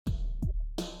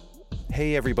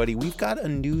Hey everybody, we've got a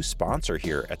new sponsor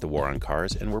here at the War on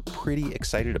Cars, and we're pretty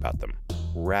excited about them.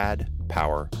 Rad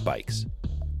Power Bikes.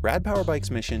 Rad Power Bikes'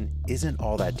 mission isn't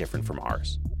all that different from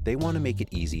ours. They want to make it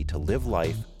easy to live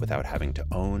life without having to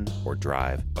own or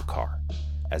drive a car.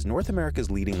 As North America's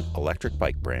leading electric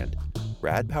bike brand,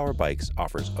 Rad Power Bikes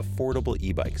offers affordable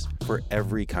e-bikes for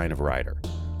every kind of rider,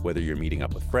 whether you're meeting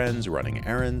up with friends, running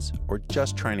errands, or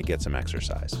just trying to get some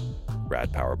exercise.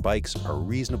 Rad Power Bikes are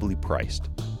reasonably priced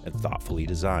and thoughtfully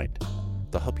designed.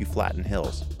 They'll help you flatten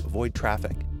hills, avoid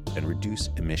traffic, and reduce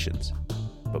emissions.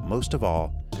 But most of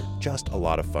all, they're just a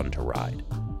lot of fun to ride.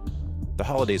 The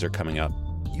holidays are coming up.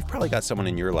 You've probably got someone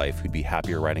in your life who'd be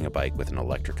happier riding a bike with an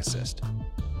electric assist.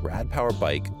 Rad Power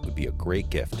Bike would be a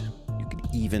great gift. You could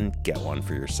even get one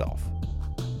for yourself.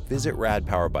 Visit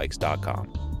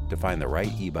radpowerbikes.com to find the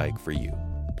right e-bike for you.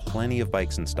 Plenty of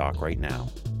bikes in stock right now,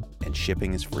 and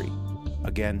shipping is free.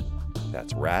 Again,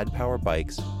 that's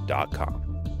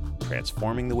radpowerbikes.com.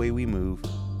 Transforming the way we move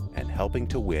and helping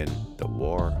to win the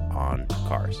war on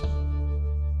cars.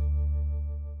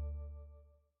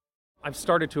 I've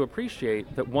started to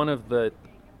appreciate that one of the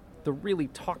really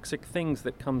toxic things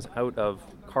that comes out of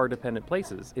car-dependent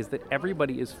places is that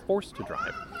everybody is forced to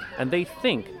drive. And they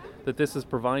think that this is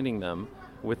providing them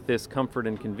with this comfort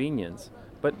and convenience.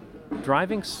 But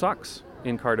driving sucks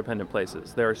in car-dependent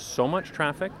places. There is so much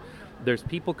traffic. There's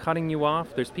people cutting you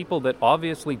off. There's people that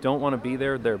obviously don't want to be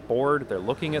there. They're bored. They're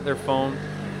looking at their phone.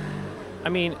 I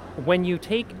mean, when you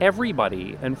take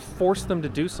everybody and force them to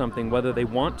do something, whether they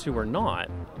want to or not,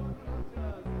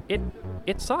 it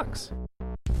sucks.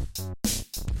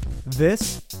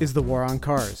 This is The War on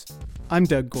Cars. I'm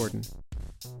Doug Gordon.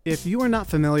 If you are not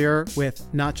familiar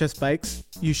with Not Just Bikes,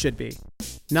 you should be.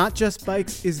 Not Just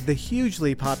Bikes is the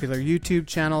hugely popular YouTube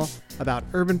channel about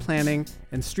urban planning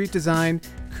and street design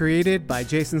created by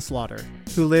Jason Slaughter,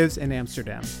 who lives in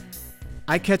Amsterdam.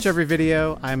 I catch every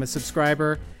video, I'm a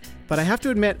subscriber, but I have to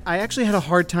admit I actually had a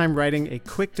hard time writing a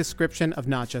quick description of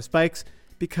Not Just Bikes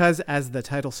because, as the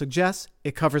title suggests,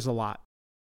 it covers a lot.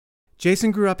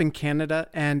 Jason grew up in Canada,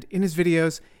 and in his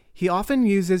videos, he often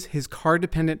uses his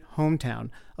car-dependent hometown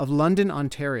of London,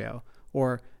 Ontario,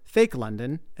 or fake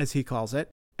London, as he calls it,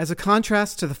 as a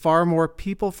contrast to the far more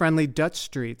people-friendly Dutch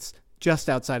streets just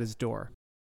outside his door.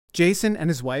 Jason and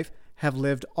his wife have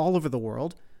lived all over the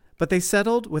world, but they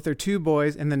settled with their 2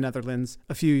 boys in the Netherlands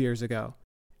a few years ago.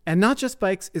 And Not Just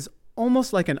Bikes is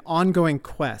almost like an ongoing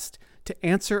quest to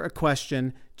answer a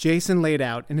question Jason laid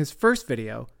out in his first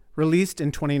video, released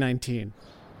in 2019.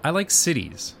 I like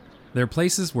cities. They're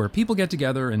places where people get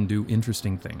together and do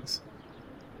interesting things.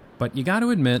 But you got to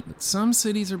admit that some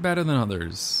cities are better than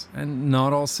others, and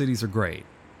not all cities are great.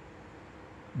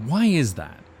 Why is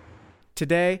that?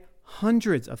 Today,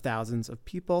 hundreds of thousands of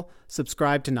people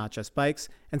subscribe to Not Just Bikes,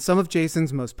 and some of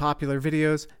Jason's most popular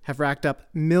videos have racked up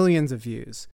millions of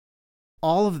views.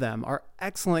 All of them are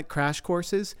excellent crash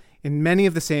courses in many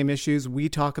of the same issues we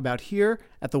talk about here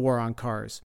at the War on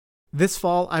Cars. This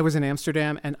fall, I was in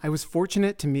Amsterdam, and I was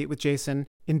fortunate to meet with Jason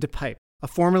in De Pijp, a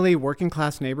formerly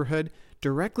working-class neighborhood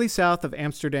directly south of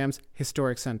Amsterdam's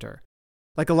historic center.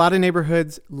 Like a lot of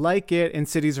neighborhoods like it in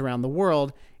cities around the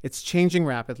world, it's changing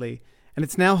rapidly, and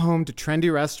it's now home to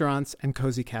trendy restaurants and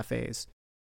cozy cafes.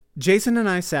 Jason and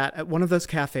I sat at one of those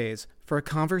cafes for a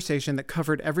conversation that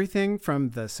covered everything from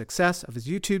the success of his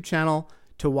YouTube channel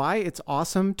to why it's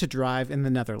awesome to drive in the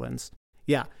Netherlands.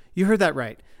 Yeah, you heard that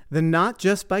right. The Not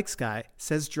Just Bikes guy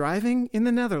says driving in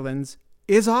the Netherlands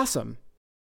is awesome.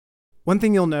 One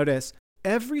thing you'll notice,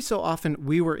 every so often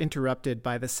we were interrupted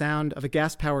by the sound of a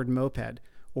gas-powered moped,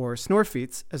 or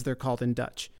snorfiets as they're called in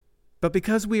Dutch. But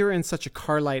because we were in such a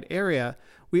car-light area,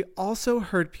 we also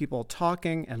heard people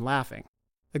talking and laughing.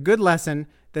 A good lesson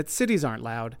that cities aren't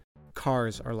loud,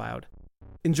 cars are loud.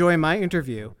 Enjoy my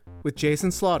interview with Jason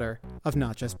Slaughter of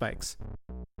Not Just Bikes.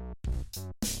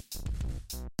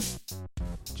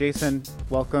 Jason,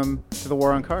 welcome to the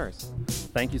War on Cars.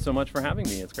 Thank you so much for having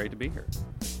me. It's great to be here.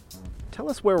 Tell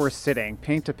us where we're sitting.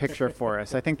 Paint a picture for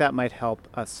us. I think that might help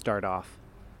us start off.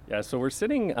 Yeah, so we're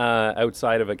sitting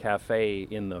outside of a cafe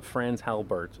in the Frans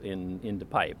Halbert in De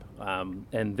Pijp.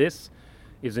 And this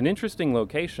is an interesting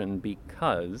location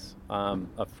because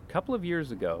a couple of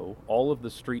years ago, all of the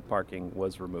street parking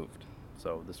was removed.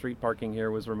 So the street parking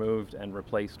here was removed and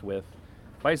replaced with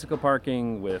bicycle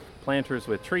parking, with planters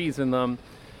with trees in them.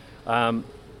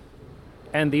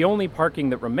 And the only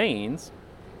parking that remains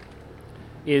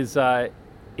is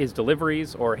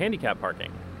deliveries or handicap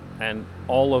parking. And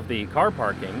all of the car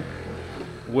parking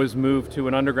was moved to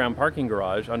an underground parking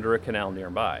garage under a canal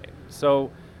nearby. So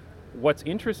what's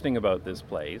interesting about this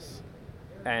place,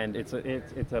 and it's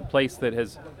a place that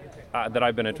has that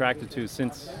I've been attracted to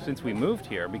since we moved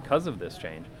here because of this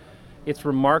change. It's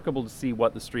remarkable to see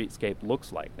what the streetscape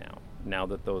looks like now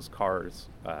that those cars,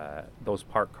 those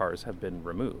parked cars have been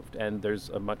removed, and there's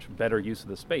a much better use of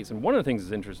the space. And one of the things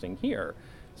that's interesting here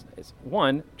is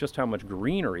one, just how much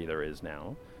greenery there is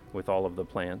now with all of the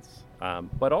plants,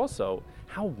 but also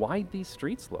how wide these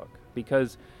streets look.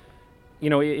 Because,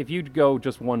 if you'd go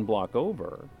just one block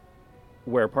over,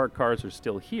 where parked cars are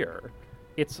still here,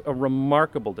 it's a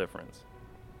remarkable difference.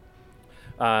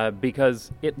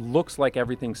 Because it looks like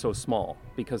everything's so small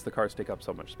because the cars take up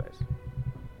so much space.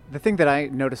 The thing that I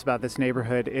notice about this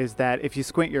neighborhood is that if you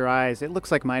squint your eyes, it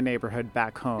looks like my neighborhood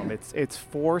back home. It's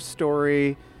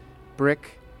 4-story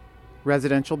brick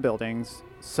residential buildings,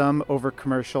 some over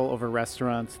commercial, over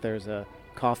restaurants. There's a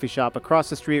coffee shop across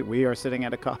the street. We are sitting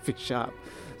at a coffee shop.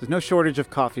 There's no shortage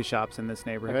of coffee shops in this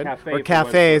neighborhood. Or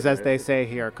cafes, as they say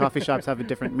here. Coffee shops have a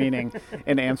different meaning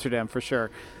in Amsterdam, for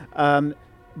sure.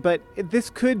 But this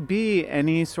could be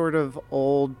any sort of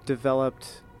old,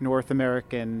 developed North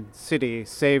American city,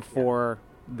 save for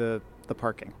the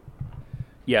parking.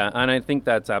 Yeah, and I think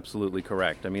that's absolutely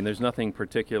correct. I mean, there's nothing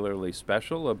particularly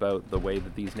special about the way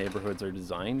that these neighborhoods are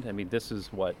designed. I mean, this is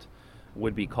what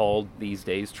would be called these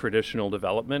days traditional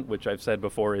development, which I've said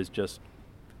before is just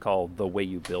called the way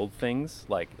you build things.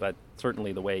 Like, that's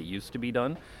certainly the way it used to be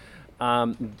done.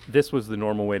 This was the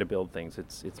normal way to build things.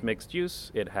 It's mixed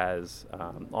use. It has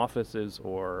offices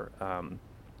or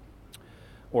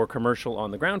commercial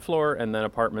on the ground floor, and then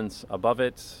apartments above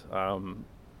it.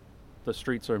 The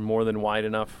streets are more than wide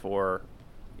enough for,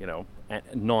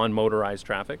 non-motorized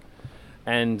traffic,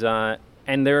 and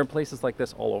there are places like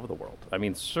this all over the world. I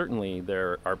mean, certainly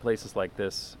there are places like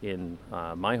this in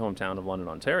my hometown of London,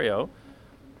 Ontario,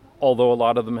 although a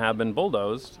lot of them have been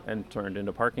bulldozed and turned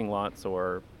into parking lots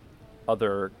or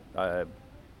other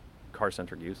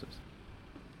car-centric uses.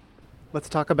 Let's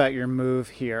talk about your move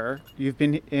here. You've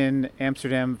been in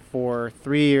Amsterdam for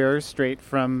 3 years, straight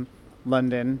from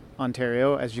London,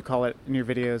 Ontario, as you call it in your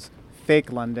videos,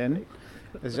 fake London.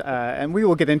 And we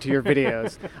will get into your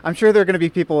videos. I'm sure there are going to be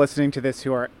people listening to this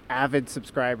who are avid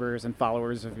subscribers and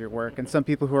followers of your work, and some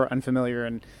people who are unfamiliar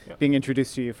and being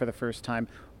introduced to you for the first time.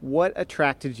 What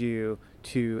attracted you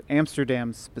to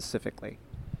Amsterdam specifically?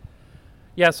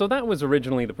 Yeah, so that was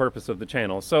originally the purpose of the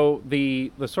channel. So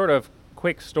the sort of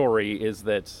quick story is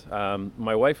that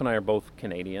my wife and I are both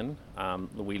Canadian.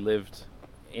 We lived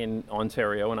in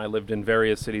Ontario, and I lived in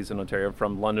various cities in Ontario,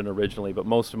 from London originally, but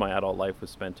most of my adult life was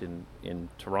spent in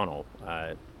Toronto,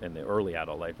 in the early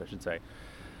adult life, I should say.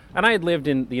 And I had lived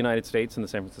in the United States in the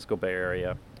San Francisco Bay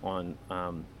Area on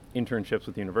internships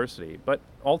with the university. But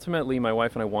ultimately, my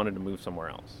wife and I wanted to move somewhere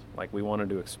else. Like, we wanted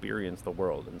to experience the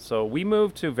world. And so we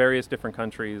moved to various different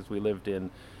countries. We lived in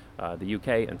the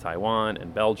UK and Taiwan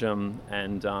and Belgium,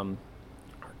 and our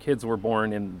kids were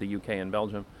born in the UK and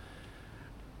Belgium.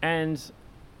 And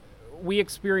we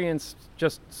experienced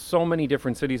just so many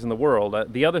different cities in the world.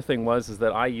 The other thing is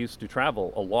that I used to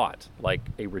travel a lot, like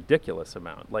a ridiculous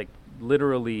amount, like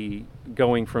literally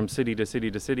going from city to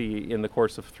city to city in the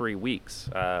course of 3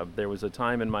 weeks. There was a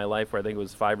time in my life where I think it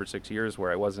was 5 or 6 years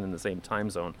where I wasn't in the same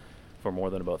time zone for more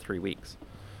than about 3 weeks.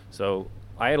 So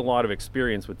I had a lot of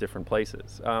experience with different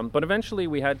places. But eventually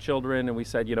we had children, and we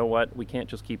said, you know what, we can't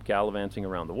just keep gallivanting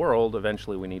around the world.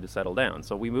 Eventually we need to settle down.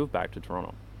 So we moved back to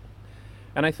Toronto.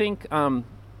 And I think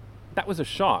that was a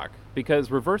shock, because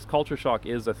reverse culture shock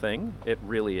is a thing. It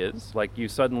really is. Like, you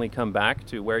suddenly come back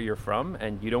to where you're from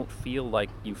and you don't feel like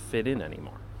you fit in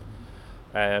anymore.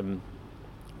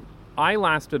 I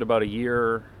lasted about a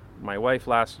year. My wife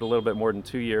lasted a little bit more than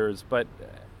 2 years. But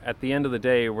at the end of the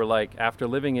day, we're like, after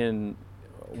living in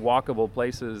walkable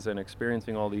places and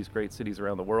experiencing all these great cities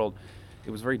around the world,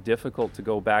 it was very difficult to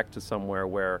go back to somewhere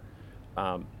where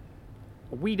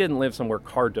we didn't live somewhere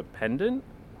car dependent,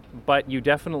 but you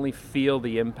definitely feel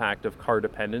the impact of car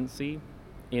dependency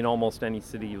in almost any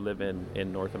city you live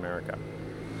in North America.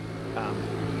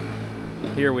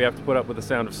 Here we have to put up with the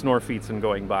sound of Snorfietsen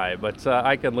going by, but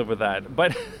I can live with that.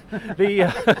 But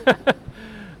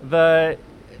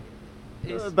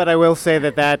But I will say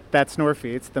that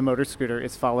Snorfiets, the motor scooter,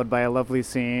 is followed by a lovely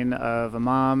scene of a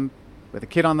mom with a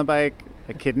kid on the bike,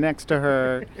 a kid next to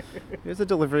her. There's a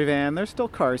delivery van. There's still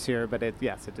cars here, but it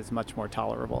is much more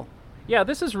tolerable. Yeah,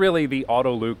 this is really the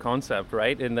Autoloop concept,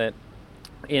 right? In that,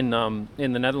 in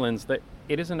the Netherlands, that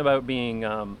it isn't about being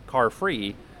car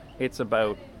free. It's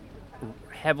about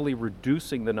heavily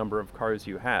reducing the number of cars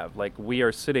you have. Like, we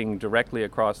are sitting directly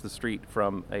across the street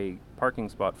from a parking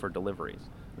spot for deliveries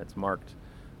that's marked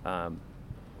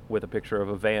with a picture of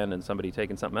a van and somebody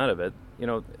taking something out of it. You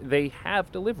know, they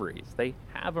have deliveries, they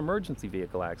have emergency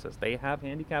vehicle access, they have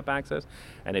handicap access,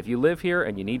 and if you live here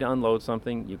and you need to unload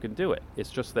something, you can do it. It's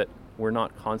just that we're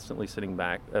not constantly sitting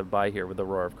back by here with the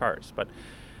roar of cars. But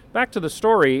back to the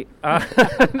story.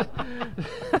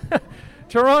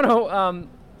 Toronto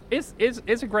is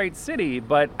a great city,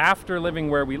 but after living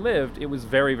where we lived, it was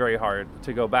very, very hard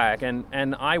to go back,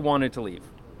 and I wanted to leave.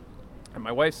 And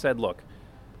my wife said, look,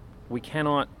 we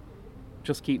cannot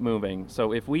just keep moving.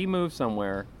 So if we move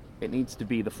somewhere, it needs to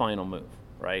be the final move,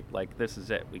 right? Like, this is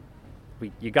it.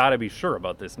 You got to be sure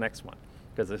about this next one,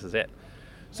 because this is it.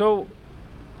 So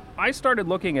I started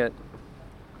looking at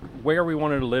where we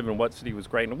wanted to live and what city was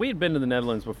great. And we had been to the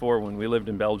Netherlands before. When we lived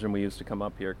in Belgium, we used to come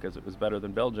up here because it was better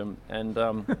than Belgium. And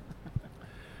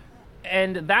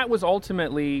and that was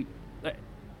ultimately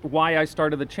why I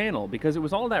started the channel, because it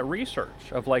was all that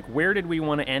research of like, where did we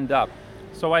want to end up?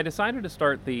 So I decided to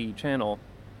start the channel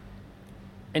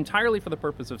entirely for the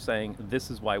purpose of saying this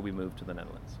is why we moved to the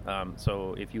Netherlands.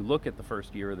 So if you look at the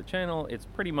first year of the channel, it's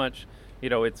pretty much, you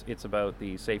know, it's about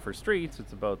the safer streets,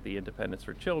 it's about the independence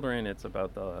for children, it's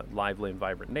about the lively and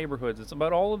vibrant neighborhoods, it's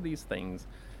about all of these things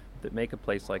that make a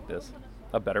place like this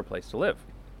a better place to live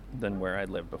than where I'd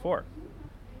lived before.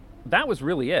 That was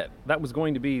really it. That was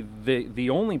going to be the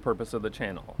only purpose of the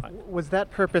channel. Was that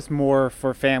purpose more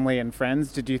for family and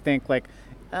friends? Did you think, like,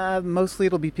 mostly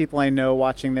it'll be people I know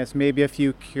watching this, maybe a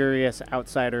few curious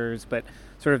outsiders, but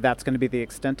sort of that's going to be the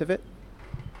extent of it?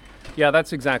 Yeah,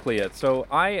 that's exactly it. So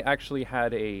I actually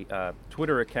had a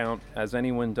Twitter account, as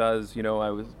anyone does. You know, I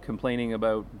was complaining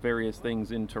about various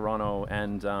things in Toronto,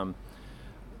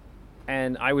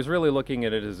 and I was really looking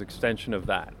at it as an extension of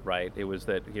that, right? It was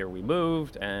that here we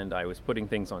moved, and I was putting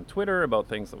things on Twitter about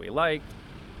things that we liked.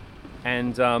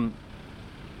 And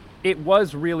it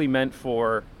was really meant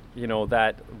for, you know,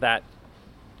 that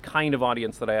kind of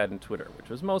audience that I had in Twitter, which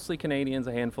was mostly Canadians,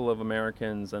 a handful of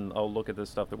Americans, and oh, look at this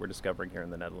stuff that we're discovering here in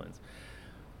the Netherlands.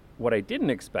 What I didn't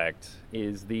expect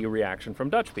is the reaction from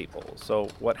Dutch people. So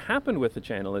what happened with the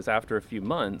channel is after a few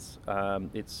months,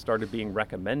 it started being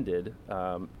recommended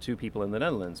to people in the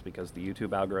Netherlands, because the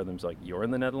YouTube algorithm's like, you're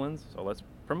in the Netherlands, so let's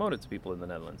promote it to people in the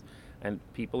Netherlands. And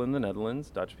people in the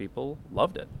Netherlands, Dutch people,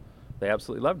 loved it. They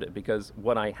absolutely loved it, because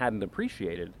what I hadn't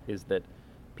appreciated is that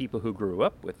people who grew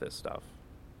up with this stuff,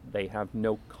 they have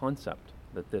no concept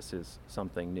that this is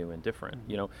something new and different.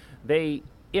 You know,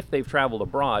 if they've traveled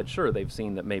abroad, sure, they've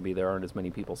seen that maybe there aren't as many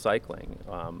people cycling,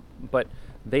 but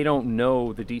they don't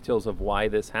know the details of why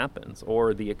this happens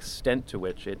or the extent to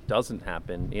which it doesn't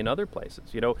happen in other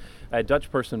places. You know, a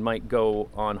Dutch person might go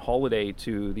on holiday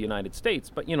to the United States,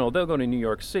 but, you know, they'll go to New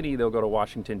York City, they'll go to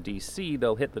Washington, D.C.,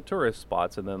 they'll hit the tourist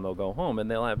spots, and then they'll go home, and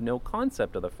they'll have no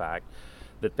concept of the fact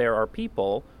that there are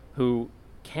people who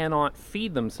cannot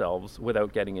feed themselves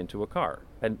without getting into a car.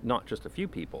 And not just a few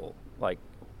people, like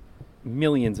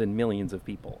millions and millions of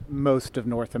people. Most of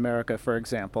North America, for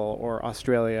example, or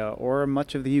Australia, or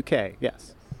much of the UK,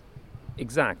 yes.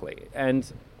 Exactly.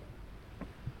 And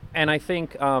I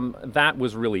think that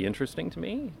was really interesting to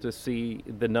me, to see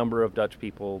the number of Dutch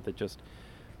people that just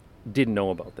didn't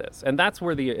know about this. And that's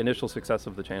where the initial success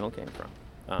of the channel came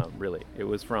from, really. It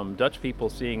was from Dutch people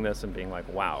seeing this and being like,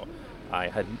 wow, I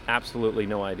had absolutely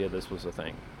no idea this was a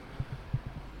thing.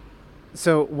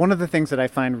 So one of the things that I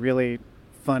find really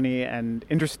funny and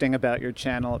interesting about your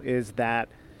channel is that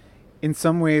in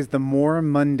some ways the more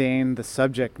mundane the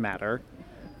subject matter,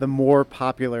 the more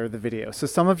popular the video. So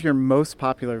some of your most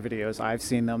popular videos, I've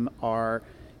seen them, are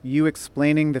you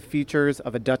explaining the features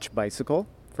of a Dutch bicycle,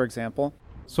 for example.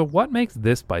 So what makes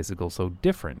this bicycle so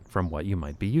different from what you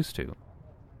might be used to?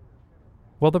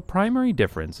 Well, the primary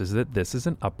difference is that this is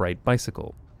an upright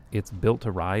bicycle. It's built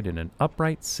to ride in an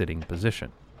upright sitting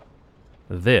position.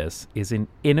 This is an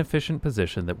inefficient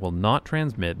position that will not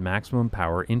transmit maximum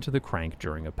power into the crank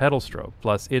during a pedal stroke,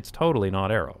 plus it's totally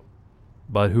not aero.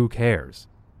 But who cares?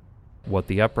 What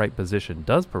the upright position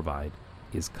does provide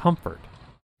is comfort.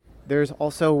 There's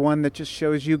also one that just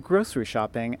shows you grocery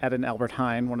shopping at an Albert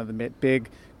Heijn, one of the big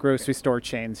grocery store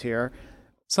chains here.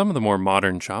 Some of the more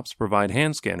modern shops provide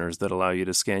hand scanners that allow you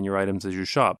to scan your items as you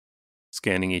shop.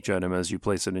 Scanning each item as you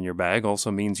place it in your bag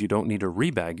also means you don't need to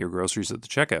rebag your groceries at the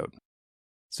checkout.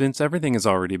 Since everything has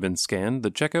already been scanned,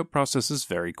 the checkout process is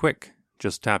very quick.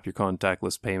 Just tap your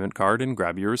contactless payment card and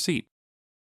grab your receipt.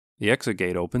 The exit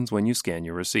gate opens when you scan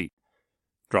your receipt.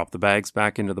 Drop the bags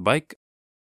back into the bike,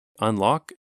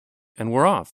 unlock, and we're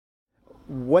off.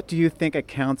 What do you think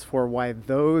accounts for why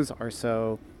those are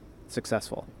so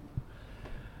successful?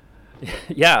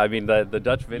 Yeah, I mean, the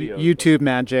Dutch video. YouTube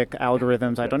magic,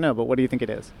 algorithms, I don't know, but what do you think it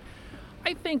is?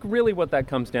 I think really what that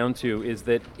comes down to is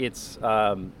that it's,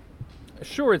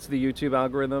 sure, it's the YouTube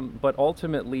algorithm, but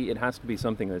ultimately it has to be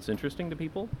something that's interesting to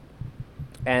people.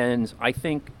 And I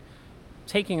think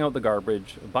taking out the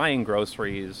garbage, buying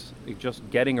groceries, just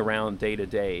getting around day to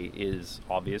day is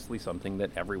obviously something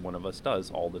that every one of us does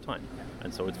all the time.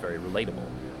 And so it's very relatable.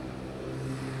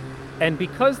 And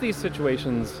because these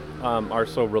situations are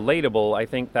so relatable, I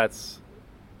think that's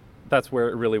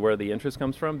where the interest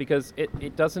comes from, because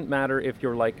it doesn't matter if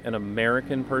you're like an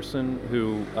American person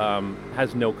who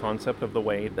has no concept of the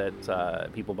way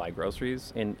that people buy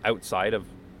groceries outside of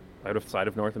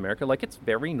North America. Like, it's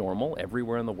very normal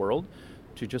everywhere in the world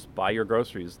to just buy your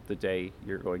groceries the day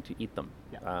you're going to eat them.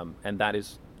 Yeah. And that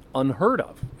is unheard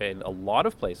of in a lot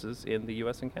of places in the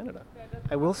US and Canada.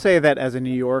 I will say that as a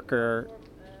New Yorker,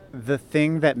 the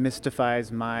thing that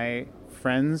mystifies my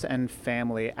friends and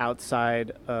family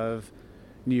outside of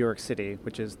New York City,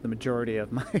 which is the majority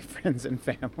of my friends and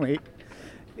family,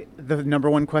 the number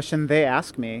one question they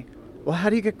ask me, well, how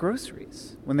do you get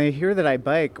groceries? When they hear that I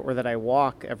bike or that I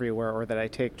walk everywhere or that I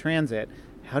take transit,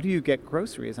 how do you get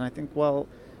groceries? And I think, well,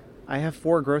 I have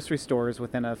 4 grocery stores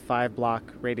within a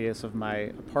 5-block radius of my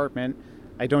apartment.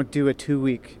 I don't do a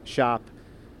 2-week shop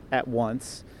at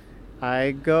once.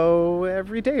 I go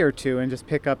every day or two and just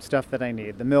pick up stuff that I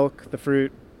need. The milk, the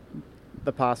fruit,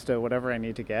 the pasta, whatever I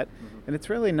need to get. Mm-hmm. And it's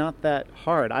really not that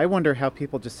hard. I wonder how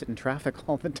people just sit in traffic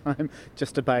all the time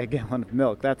just to buy a gallon of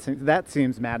milk. That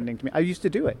seems maddening to me. I used to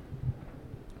do it.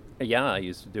 Yeah, I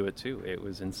used to do it too. It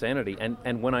was insanity.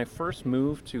 And when I first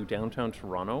moved to downtown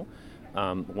Toronto,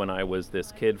 when I was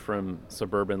this kid from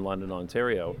suburban London,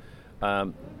 Ontario,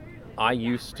 I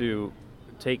used to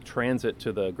take transit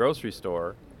to the grocery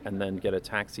store and then get a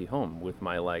taxi home with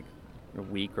my like a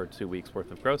week or 2 weeks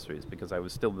worth of groceries, because I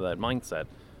was still in that mindset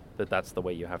that that's the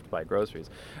way you have to buy groceries.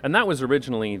 And that was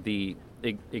originally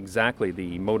exactly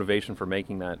the motivation for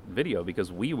making that video,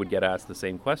 because we would get asked the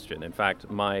same question. In fact,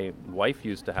 my wife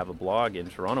used to have a blog in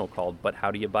Toronto called "But How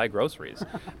Do You Buy Groceries?"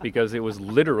 because it was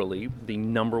literally the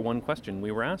number one question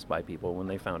we were asked by people when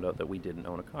they found out that we didn't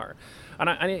own a car. And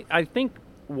I think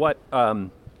what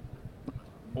I'm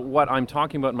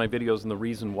talking about in my videos, and the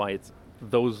reason why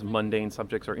those mundane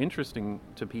subjects are interesting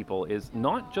to people, is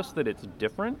not just that it's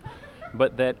different,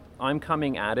 but that I'm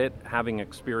coming at it having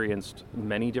experienced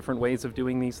many different ways of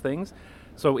doing these things.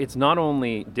 So it's not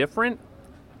only different,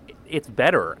 it's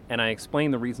better. And I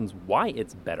explain the reasons why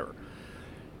it's better.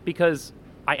 Because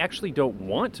I actually don't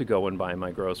want to go and buy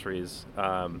my groceries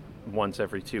once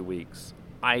every 2 weeks.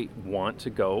 I want to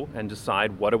go and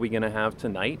decide, what are we going to have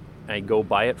tonight? I go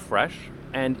buy it fresh,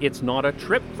 and it's not a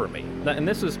trip for me. And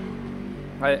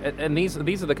these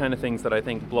are the kind of things that I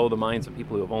think blow the minds of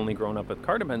people who have only grown up with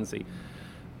car dependency.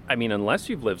 I mean, unless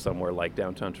you've lived somewhere like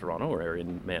downtown Toronto or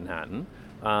in Manhattan,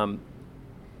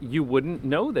 you wouldn't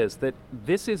know that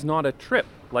this is not a trip.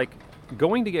 Like,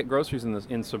 going to get groceries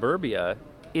in suburbia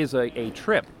is a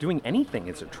trip. Doing anything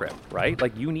is a trip, right?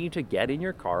 Like, you need to get in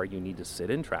your car, you need to sit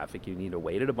in traffic, you need to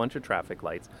wait at a bunch of traffic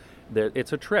lights.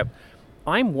 It's a trip.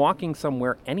 I'm walking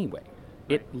somewhere anyway.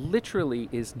 It literally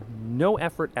is no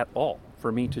effort at all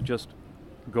for me to just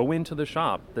go into the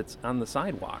shop that's on the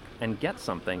sidewalk and get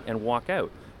something and walk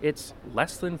out. It's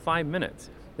less than 5 minutes.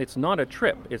 It's not a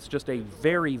trip. It's just a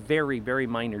very, very, very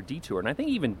minor detour. And I think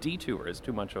even detour is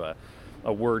too much of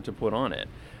a word to put on it.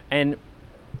 And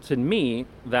to me,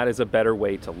 that is a better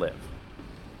way to live.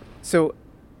 So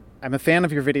I'm a fan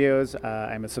of your videos.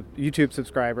 I'm a YouTube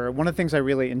subscriber. One of the things I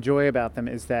really enjoy about them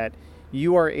is that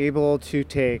you are able to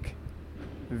take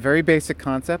very basic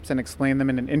concepts and explain them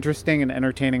in an interesting and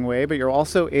entertaining way, but you're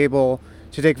also able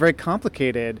to take very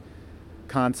complicated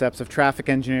concepts of traffic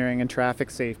engineering and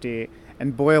traffic safety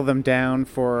and boil them down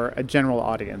for a general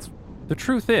audience. The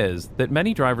truth is that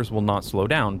many drivers will not slow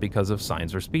down because of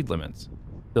signs or speed limits.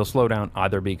 They'll slow down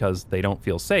either because they don't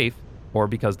feel safe or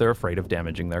because they're afraid of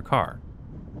damaging their car.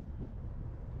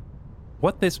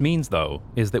 What this means, though,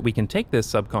 is that we can take this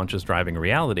subconscious driving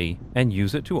reality and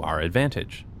use it to our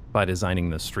advantage by designing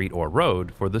the street or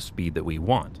road for the speed that we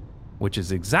want, which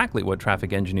is exactly what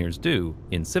traffic engineers do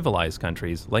in civilized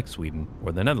countries like Sweden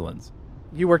or the Netherlands.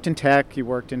 You worked in tech, you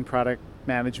worked in product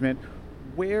management.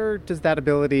 Where does that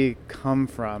ability come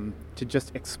from to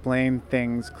just explain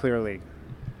things clearly?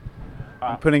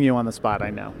 I'm putting you on the spot, I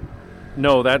know.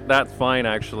 No, that's fine,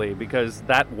 actually, because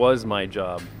that was my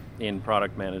job in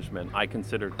product management. I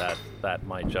considered that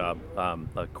my job,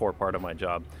 a core part of my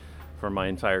job for my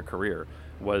entire career,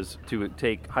 was to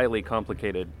take highly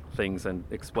complicated things and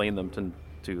explain them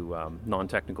to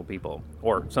non-technical people,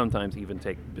 or sometimes even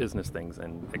take business things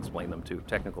and explain them to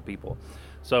technical people.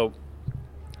 So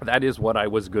that is what I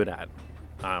was good at.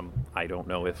 I don't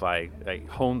know if I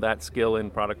honed that skill in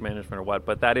product management or what,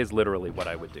 but that is literally what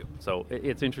I would do. So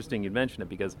it's interesting you mention it,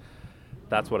 because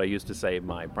that's what I used to say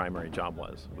my primary job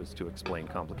was to explain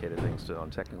complicated things to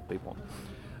non-technical people.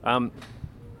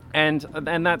 And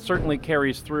that certainly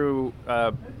carries through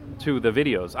to the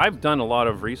videos. I've done a lot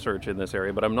of research in this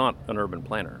area, but I'm not an urban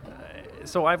planner.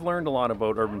 So I've learned a lot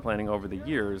about urban planning over the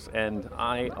years, and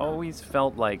I always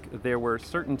felt like there were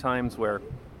certain times where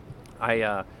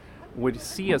I would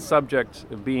see a subject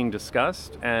being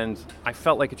discussed, and I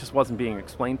felt like it just wasn't being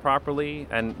explained properly,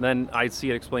 and then I'd see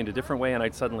it explained a different way, and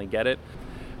I'd suddenly get it.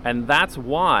 And that's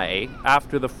why,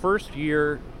 after the first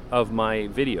year of my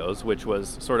videos, which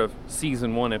was sort of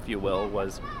season 1, if you will,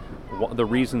 was the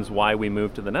reasons why we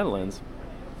moved to the Netherlands,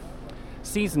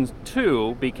 season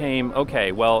 2 became,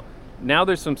 okay, well, now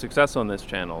there's some success on this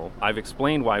channel. I've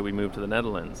explained why we moved to the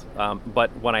Netherlands,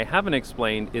 but what I haven't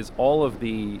explained is all of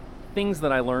the things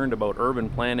that I learned about urban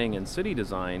planning and city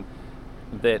design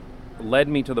that led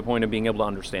me to the point of being able to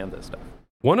understand this stuff.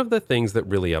 One of the things that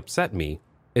really upset me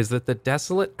is that the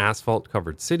desolate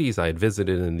asphalt-covered cities I had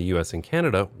visited in the US and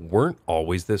Canada weren't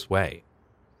always this way.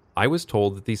 I was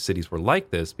told that these cities were like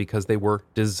this because they were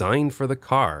designed for the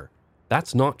car.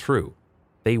 That's not true.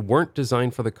 They weren't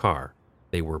designed for the car.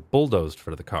 They were bulldozed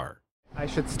for the car. I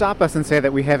should stop us and say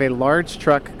that we have a large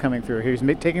truck coming through. He's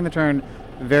taking the turn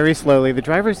very slowly. The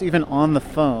driver's even on the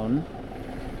phone.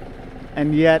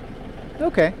 And yet,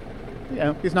 okay,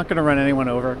 he's not going to run anyone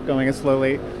over going as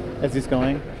slowly as he's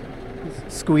going.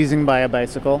 He's squeezing by a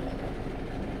bicycle.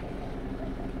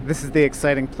 This is the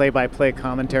exciting play-by-play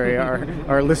commentary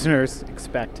our listeners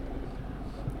expect.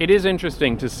 It is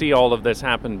interesting to see all of this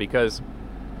happen, because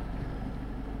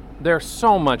there's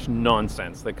so much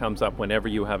nonsense that comes up whenever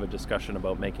you have a discussion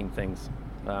about making things,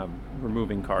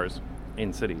 removing cars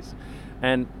in cities.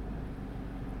 And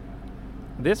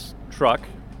this truck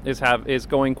is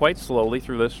going quite slowly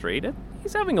through the street.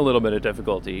 He's having a little bit of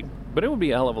difficulty, but it would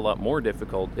be a hell of a lot more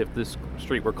difficult if this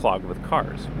street were clogged with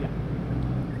cars. Yeah.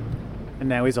 And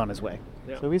now he's on his way.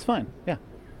 Yeah. So he's fine. Yeah.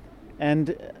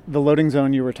 And the loading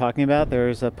zone you were talking about,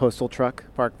 there's a postal truck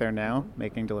parked there now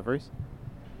making deliveries.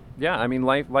 Yeah, I mean,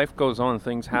 life goes on,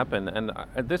 things happen, and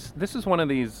this is one of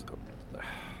these.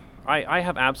 I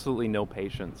have absolutely no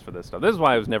patience for this stuff. This is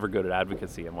why I was never good at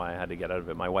advocacy and why I had to get out of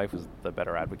it. My wife was the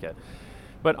better advocate.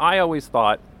 But I always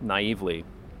thought, naively,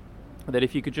 that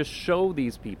if you could just show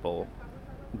these people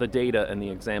the data and the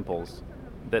examples,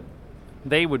 that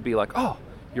they would be like, oh,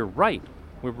 you're right.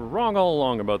 We were wrong all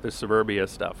along about this suburbia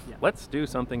stuff. Yeah. Let's do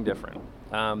something different.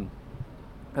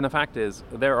 And the fact is,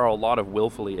 there are a lot of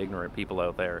willfully ignorant people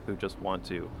out there who just want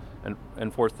to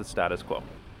enforce the status quo.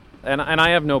 And I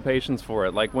have no patience for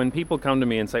it. Like when people come to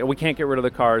me and say, oh, we can't get rid of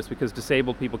the cars because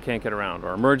disabled people can't get around,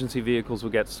 or emergency vehicles will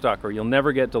get stuck, or you'll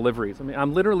never get deliveries. I mean,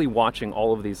 I'm literally watching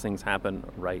all of these things happen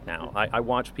right now. I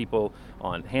watch people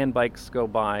on hand bikes go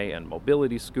by and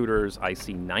mobility scooters. I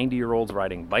see 90-year-olds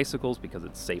riding bicycles because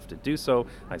it's safe to do so.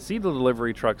 I see the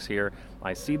delivery trucks here.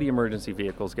 I see the emergency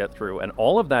vehicles get through. And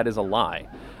all of that is a lie.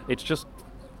 It's just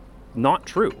not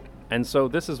true. And so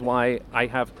this is why I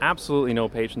have absolutely no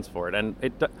patience for it. And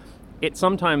it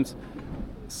sometimes,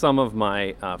 some of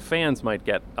my fans might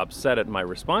get upset at my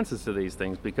responses to these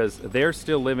things because they're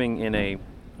still living in a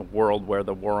world where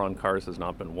the war on cars has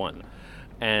not been won.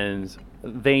 And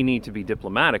they need to be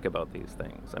diplomatic about these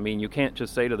things. I mean, you can't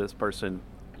just say to this person,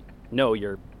 no,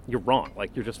 you're wrong.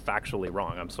 Like, you're just factually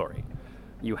wrong. I'm sorry.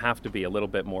 You have to be a little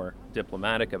bit more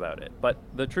diplomatic about it. But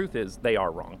the truth is, they are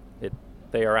wrong.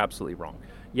 They are absolutely wrong.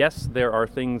 Yes, there are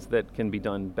things that can be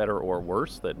done better or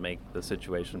worse that make the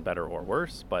situation better or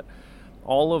worse, but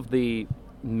all of the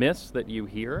myths that you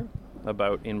hear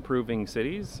about improving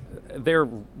cities, they're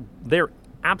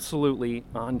absolutely,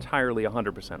 entirely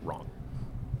 100% wrong.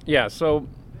 Yeah, so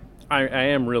I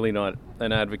am really not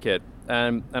an advocate.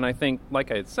 And I think,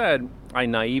 like I had said, I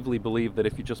naively believe that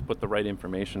if you just put the right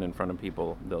information in front of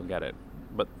people, they'll get it.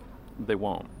 But they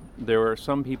won't. There are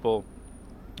some people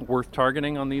worth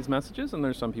targeting on these messages, and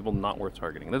there's some people not worth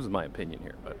targeting. This is my opinion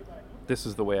here, but this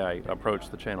is the way I approach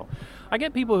the channel. I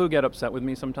get people who get upset with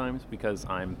me sometimes because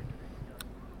I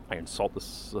insult the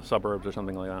suburbs or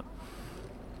something like that.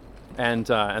 And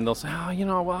they'll say,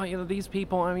 oh, these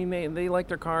people, I mean, they like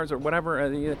their cars or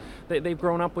whatever. They've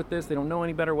grown up with this. They don't know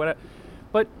any better. Whatever.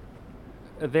 But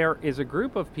there is a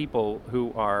group of people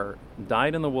who are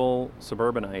dyed-in-the-wool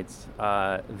suburbanites.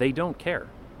 They don't care.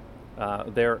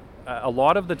 A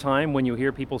lot of the time when you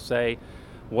hear people say,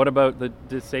 what about the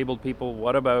disabled people?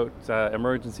 What about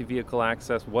emergency vehicle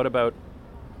access? What about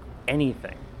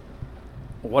anything?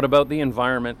 What about the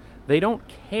environment? They don't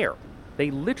care. They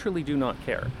literally do not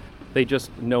care. They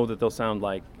just know that they'll sound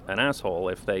like an asshole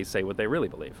if they say what they really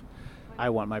believe. I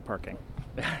want my parking.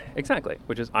 Exactly,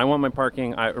 which is I want my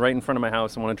parking right in front of my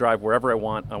house. I want to drive wherever I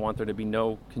want. I want there to be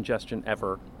no congestion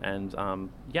ever. And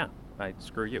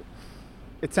screw you.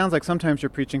 It sounds like sometimes you're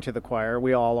preaching to the choir.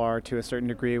 We all are to a certain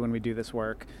degree when we do this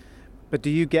work. But do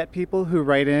you get people who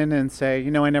write in and say,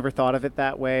 I never thought of it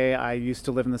that way. I used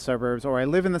to live in the suburbs, or I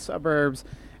live in the suburbs,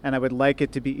 and I would like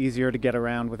it to be easier to get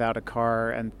around without a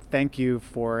car, and thank you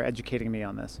for educating me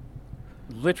on this?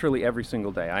 Literally every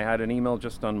single day. I had an email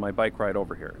just on my bike ride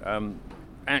over here.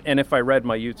 And if I read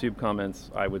my YouTube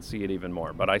comments, I would see it even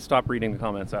more. But I stopped reading the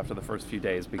comments after the first few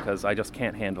days because I just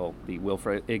can't handle the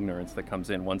willful ignorance that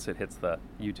comes in once it hits the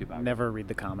YouTube algorithm. Never read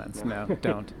the comments. No,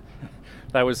 don't.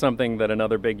 That was something that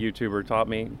another big YouTuber taught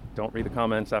me. Don't read the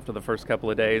comments after the first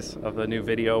couple of days of the new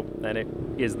video. And it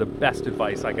is the best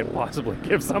advice I could possibly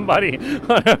give somebody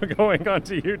going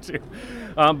onto YouTube.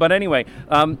 But anyway,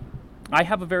 I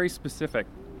have a very specific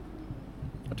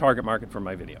target market for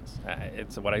my videos.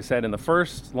 It's what I said in the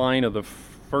first line of the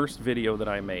first video that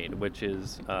I made, which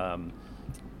is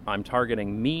I'm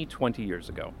targeting me 20 years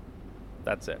ago.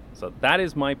 That's it. So that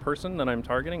is my person that I'm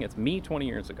targeting. It's me 20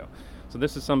 years ago. So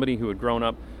this is somebody who had grown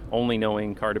up only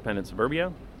knowing car-dependent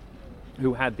suburbia,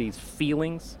 who had these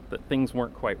feelings that things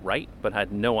weren't quite right, but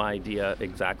had no idea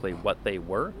exactly what they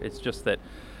were. It's just that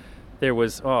there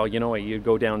was, you'd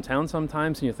go downtown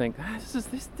sometimes and you think,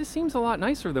 this seems a lot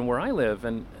nicer than where I live.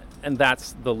 And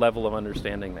that's the level of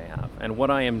understanding they have. And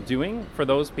what I am doing for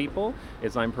those people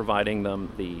is I'm providing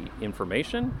them the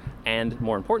information and,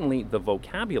 more importantly, the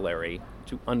vocabulary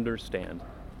to understand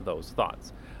those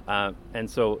thoughts. And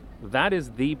so that is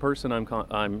the person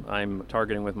I'm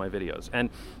targeting with my videos.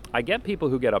 And I get people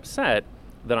who get upset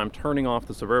that I'm turning off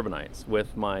the suburbanites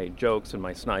with my jokes and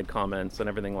my snide comments and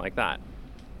everything like that.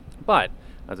 But,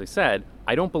 as I said,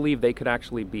 I don't believe they could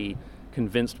actually be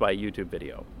convinced by a YouTube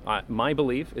video. My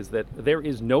belief is that there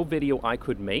is no video I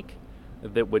could make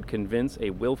that would convince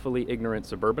a willfully ignorant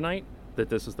suburbanite that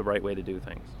this is the right way to do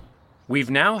things.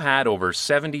 We've now had over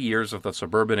 70 years of the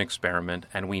suburban experiment,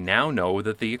 and we now know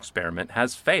that the experiment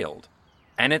has failed.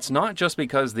 And it's not just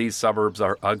because these suburbs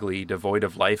are ugly, devoid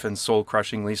of life, and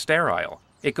soul-crushingly sterile.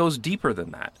 It goes deeper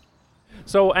than that.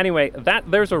 So anyway,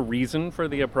 there's a reason for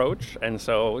the approach, and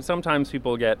so sometimes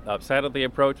people get upset at the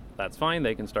approach. That's fine.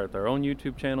 They can start their own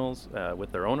YouTube channels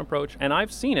with their own approach, and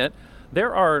I've seen it.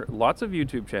 There are lots of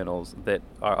YouTube channels that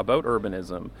are about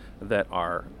urbanism that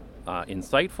are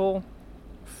insightful,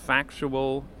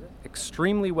 factual,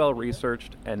 extremely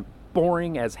well-researched, and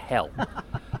boring as hell.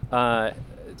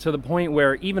 To the point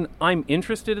where even I'm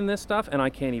interested in this stuff, and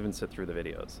I can't even sit through the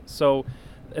videos. So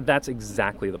that's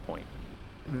exactly the point.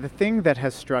 The thing that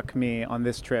has struck me on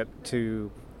this trip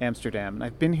to Amsterdam, and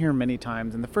I've been here many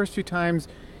times, and the first few times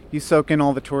you soak in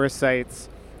all the tourist sites,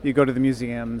 you go to the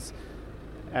museums.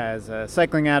 As a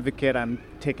cycling advocate, I'm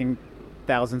taking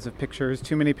thousands of pictures,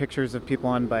 too many pictures of people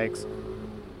on bikes.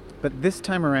 But this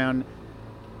time around,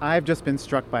 I've just been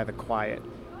struck by the quiet.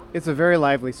 It's a very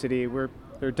lively city. There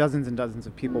are dozens and dozens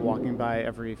of people walking by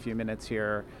every few minutes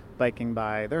here, biking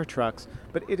by. There are trucks,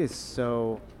 but it is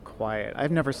so quiet.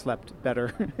 I've never slept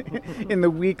better in the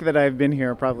week that I've been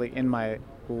here, probably in my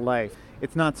life.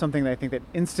 It's not something that I think that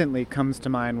instantly comes to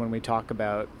mind when we talk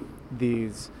about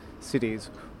these cities.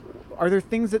 Are there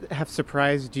things that have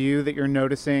surprised you that you're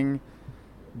noticing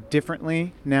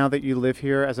differently now that you live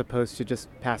here as opposed to just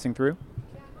passing through?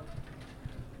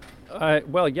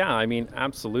 Well, yeah, I mean,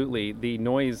 absolutely. The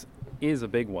noise is a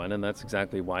big one, and that's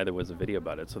exactly why there was a video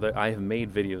about it. So I have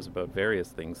made videos about various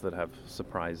things that have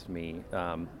surprised me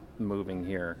moving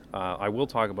here. I will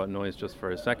talk about noise just for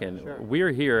a second. Sure.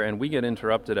 We're here, and we get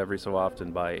interrupted every so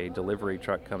often by a delivery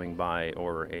truck coming by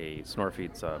or a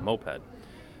Snorfeet's moped.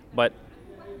 But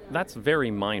that's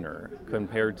very minor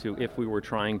compared to if we were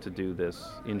trying to do this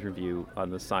interview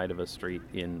on the side of a street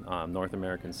in North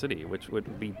American City, which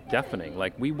would be deafening.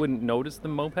 Like, we wouldn't notice the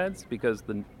mopeds because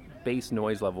the base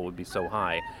noise level would be so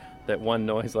high that one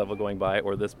noise level going by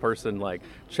or this person like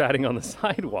chatting on the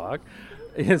sidewalk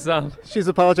is She's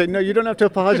apologizing. No, you don't have to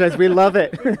apologize. We love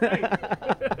it.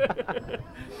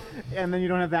 And then you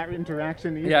don't have that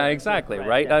interaction either. Yeah, exactly,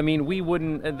 right? Yeah. I mean, we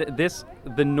wouldn't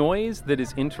the noise that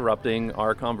is interrupting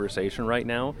our conversation right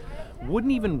now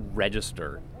wouldn't even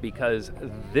register because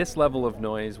this level of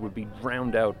noise would be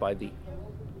drowned out by the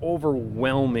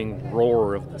overwhelming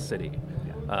roar of the city.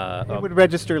 It would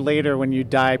register later when you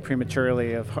die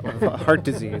prematurely of heart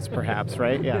disease, perhaps,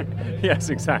 right? Yeah. Yes,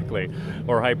 exactly.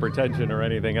 Or hypertension or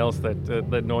anything else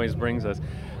that noise brings us.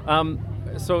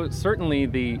 So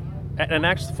certainly and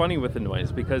actually funny with the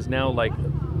noise because now, like,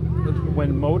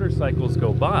 when motorcycles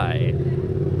go by,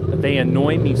 they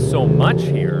annoy me so much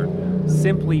here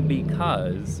simply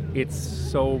because it's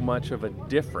so much of a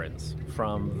difference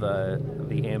from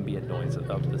the ambient noise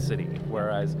of the city.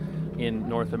 Whereas in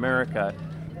North America,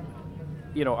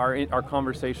 our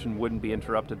conversation wouldn't be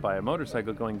interrupted by a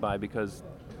motorcycle going by because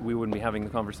we wouldn't be having the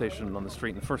conversation on the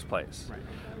street in the first place.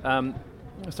 Right.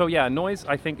 So yeah, noise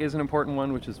I think is an important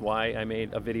one, which is why I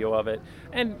made a video of it.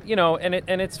 And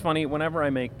it's funny whenever I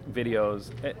make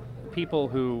videos, people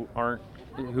who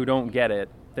don't get it,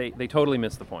 they totally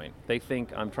miss the point. They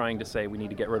think I'm trying to say we need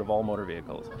to get rid of all motor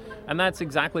vehicles. And that's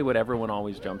exactly what everyone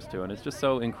always jumps to, and it's just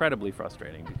so incredibly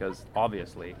frustrating because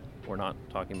obviously we're not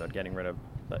talking about getting rid of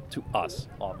to us,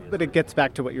 obviously. But it gets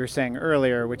back to what you were saying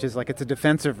earlier, which is like it's a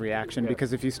defensive reaction,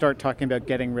 because if you start talking about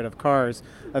getting rid of cars,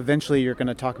 eventually you're going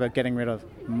to talk about getting rid of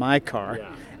my car.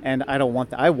 Yeah. And I don't want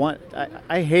that.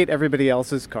 I hate everybody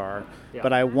else's car,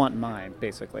 but I want mine,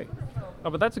 basically. Oh,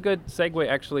 but that's a good segue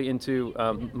actually into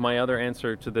my other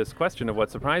answer to this question of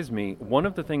what surprised me. One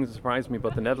of the things that surprised me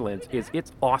about the Netherlands is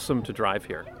it's awesome to drive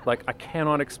here. Like, I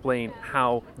cannot explain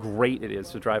how great it is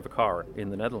to drive a car in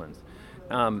the Netherlands.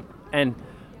 And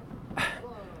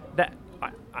that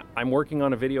I'm working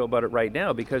on a video about it right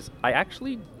now because I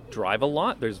actually drive a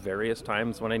lot. There's various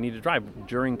times when I need to drive.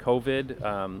 During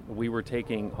COVID, we were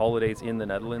taking holidays in the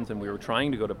Netherlands, and we were trying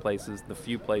to go to the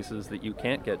few places that you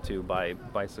can't get to by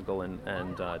bicycle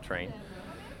and train.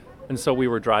 And so we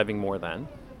were driving more then.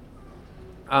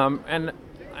 And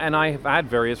I have had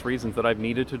various reasons that I've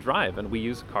needed to drive, and we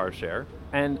use car share.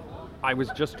 And I was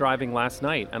just driving last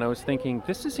night, and I was thinking,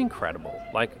 this is incredible.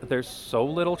 Like, there's so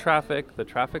little traffic. The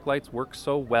traffic lights work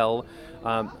so well.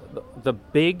 The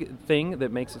big thing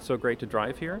that makes it so great to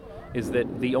drive here is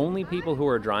that the only people who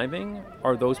are driving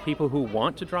are those people who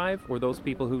want to drive or those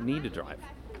people who need to drive.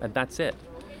 And that's it.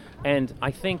 And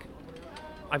I think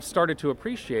I've started to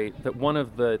appreciate that one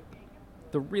of the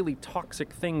really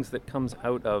toxic things that comes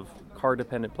out of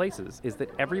car-dependent places is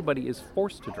that everybody is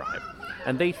forced to drive.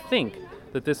 And they think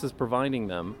that this is providing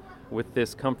them with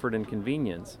this comfort and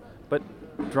convenience. But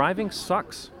driving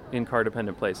sucks in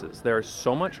car-dependent places. There's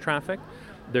so much traffic.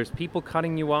 There's people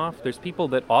cutting you off. There's people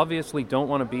that obviously don't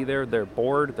want to be there. They're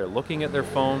bored. They're looking at their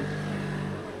phone.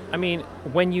 I mean,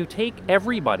 when you take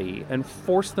everybody and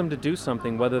force them to do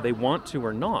something, whether they want to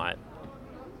or not,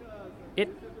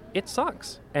 it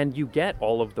sucks. And you get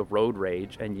all of the road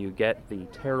rage and you get the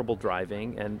terrible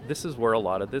driving, and this is where a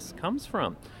lot of this comes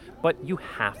from. But you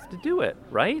have to do it,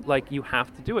 right? Like, you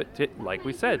have to do it, to, like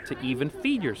we said, to even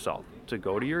feed yourself, to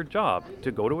go to your job,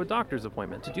 to go to a doctor's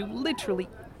appointment, to do literally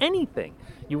anything.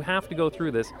 You have to go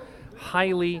through this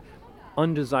highly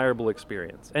undesirable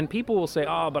experience. And people will say,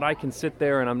 oh, but I can sit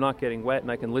there and I'm not getting wet and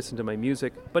I can listen to my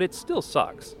music, but it still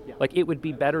sucks. Yeah. Like, it would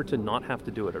be better to not have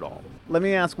to do it at all. Let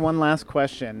me ask one last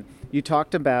question. You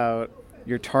talked about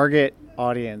your target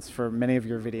audience for many of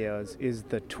your videos is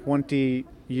the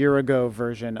 20-year-ago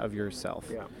version of yourself.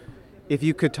 Yeah. If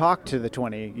you could talk to the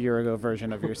 20-year-ago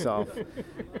version of yourself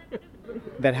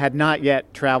that had not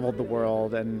yet traveled the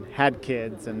world and had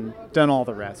kids and done all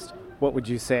the rest, what would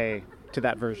you say to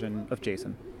that version of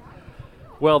Jason?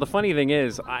 Well, the funny thing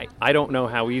is, I don't know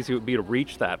how easy it would be to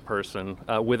reach that person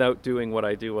without doing what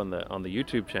I do on the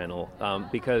YouTube channel,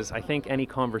 because I think any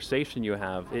conversation you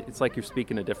have, it's like you're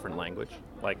speaking a different language.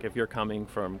 Like, if you're coming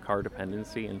from car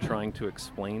dependency and trying to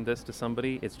explain this to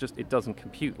somebody, it doesn't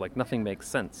compute. Like, nothing makes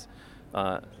sense.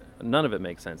 None of it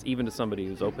makes sense, even to somebody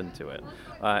who's open to it.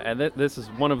 And this is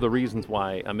one of the reasons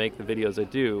why I make the videos I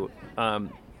do.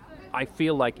 I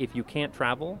feel like if you can't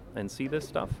travel and see this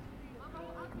stuff,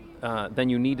 then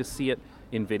you need to see it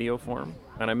in video form.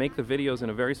 And I make the videos in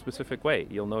a very specific way.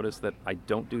 You'll notice that I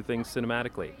don't do things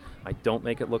cinematically. I don't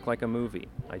make it look like a movie.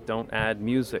 I don't add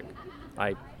music.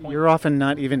 You're often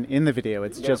not even in the video.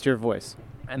 It's just your voice.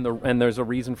 And there's a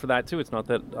reason for that, too. It's not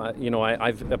that,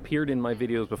 I've appeared in my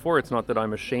videos before. It's not that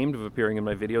I'm ashamed of appearing in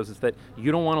my videos. It's that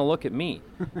you don't want to look at me.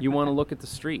 You want to look at the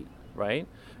street, right?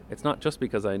 It's not just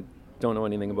because I don't know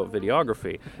anything about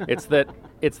videography. It's that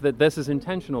this is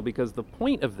intentional, because the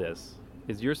point of this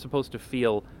is you're supposed to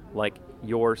feel like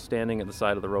you're standing at the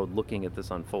side of the road looking at this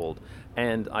unfold.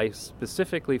 And I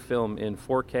specifically film in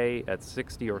 4K at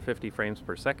 60 or 50 frames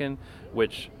per second,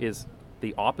 which is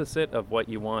the opposite of what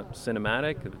you want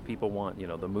cinematic. People want,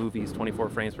 the movies 24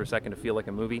 frames per second to feel like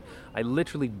a movie. I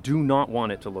literally do not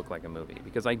want it to look like a movie,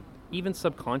 because even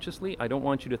subconsciously, I don't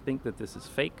want you to think that this is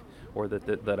fake or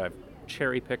that I've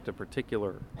cherry-picked a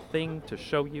particular thing to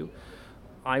show you.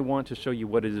 I want to show you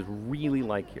what it is really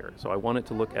like here. So I want it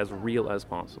to look as real as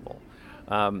possible.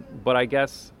 But I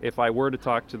guess if I were to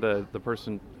talk to the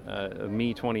person,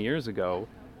 me 20 years ago,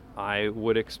 I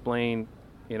would explain,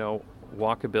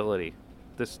 walkability.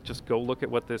 just go look at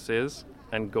what this is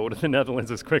and go to the Netherlands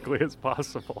as quickly as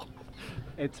possible.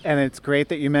 It's great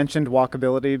that you mentioned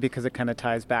walkability, because it kind of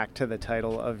ties back to the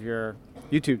title of your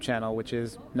YouTube channel, which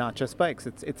is Not Just Bikes.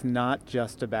 It's not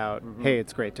just about, hey,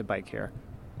 it's great to bike here.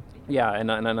 Yeah,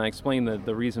 and I explained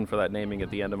the reason for that naming at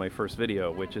the end of my first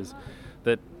video, which is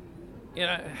that, you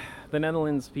know, the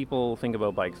Netherlands, people think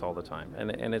about bikes all the time,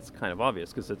 and it's kind of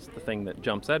obvious because it's the thing that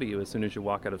jumps out at you as soon as you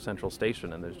walk out of Central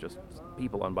Station, and there's just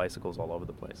people on bicycles all over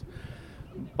the place.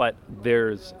 But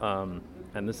there's,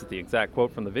 and this is the exact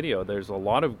quote from the video, there's a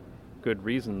lot of good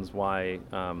reasons why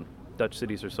Dutch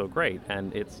cities are so great,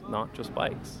 and it's not just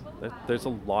bikes. There's a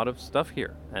lot of stuff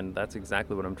here, and that's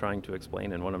exactly what I'm trying to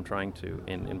explain and what I'm trying to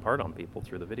impart on people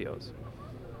through the videos.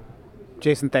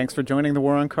 Jason, thanks for joining the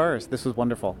War on Cars. This was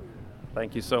wonderful.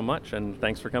 Thank you so much, and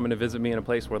thanks for coming to visit me in a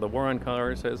place where the War on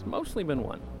Cars has mostly been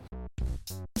won.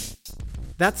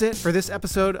 That's it for this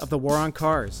episode of the War on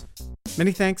Cars.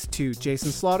 Many thanks to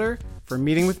Jason Slaughter for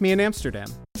meeting with me in Amsterdam.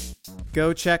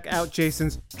 Go check out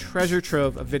Jason's treasure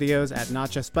trove of videos at Not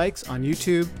Just Bikes on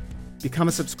YouTube. Become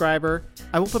a subscriber.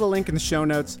 I will put a link in the show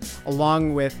notes,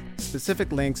 along with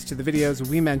specific links to the videos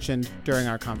we mentioned during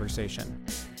our conversation.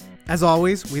 As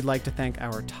always, we'd like to thank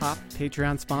our top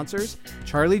Patreon sponsors,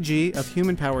 Charlie G. of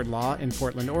Human Powered Law in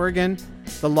Portland, Oregon,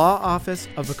 the Law Office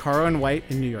of Vaccaro & White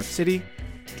in New York City,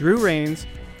 Drew Rains,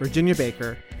 Virginia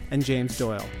Baker, and James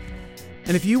Doyle.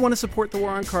 And if you want to support the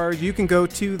War on Cars, you can go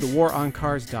to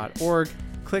thewaroncars.org,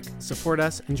 click Support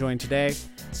Us, and join today.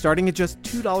 Starting at just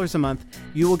 $2 a month,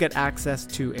 you will get access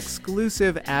to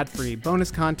exclusive ad-free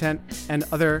bonus content and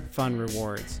other fun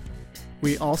rewards.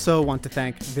 We also want to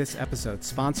thank this episode's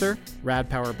sponsor, Rad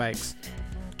Power Bikes.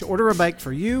 To order a bike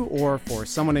for you or for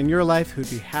someone in your life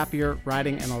who'd be happier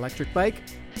riding an electric bike,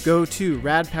 go to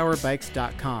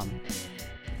radpowerbikes.com.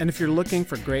 And if you're looking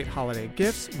for great holiday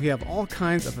gifts, we have all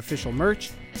kinds of official merch,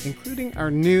 including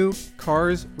our new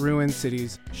Cars Ruin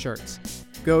Cities shirts.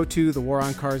 Go to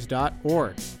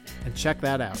thewaroncars.org and check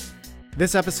that out.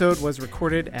 This episode was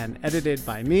recorded and edited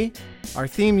by me. Our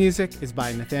theme music is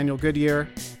by Nathaniel Goodyear.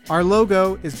 Our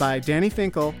logo is by Danny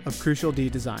Finkel of Crucial D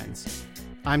Designs.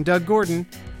 I'm Doug Gordon,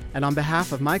 and on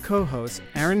behalf of my co-hosts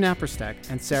Aaron Naperstek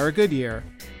and Sarah Goodyear,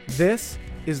 this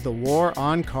is the War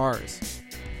on Cars.